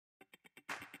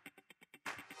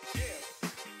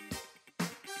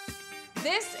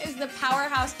This is the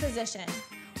powerhouse position.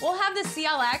 We'll have the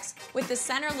CLX with the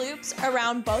center loops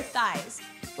around both thighs.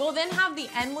 We'll then have the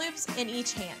end loops in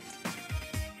each hand.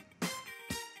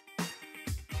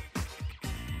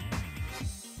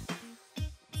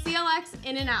 CLX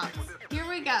in and out. Here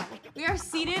we go. We are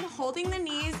seated, holding the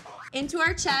knees into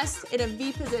our chest in a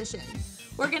V position.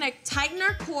 We're gonna tighten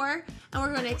our core and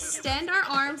we're gonna extend our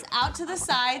arms out to the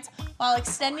sides while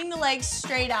extending the legs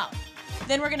straight out.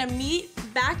 Then we're gonna meet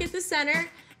back at the center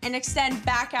and extend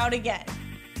back out again.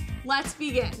 Let's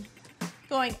begin.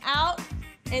 Going out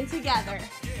and together.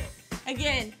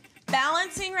 Again,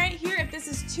 balancing right here. If this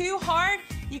is too hard,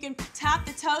 you can tap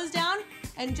the toes down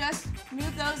and just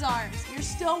move those arms. You're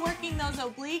still working those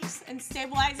obliques and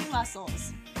stabilizing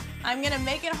muscles. I'm gonna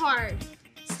make it hard.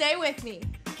 Stay with me.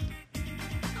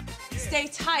 Stay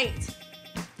tight,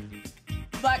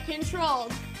 but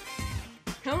controlled.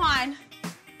 Come on,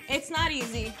 it's not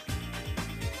easy.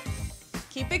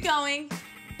 Keep it going.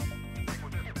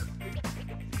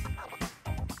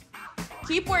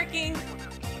 Keep working.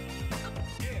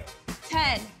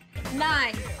 10,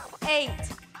 9, 8,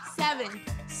 7,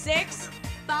 6,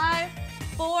 5,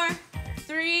 4,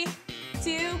 3,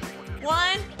 2,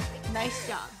 1. Nice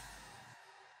job.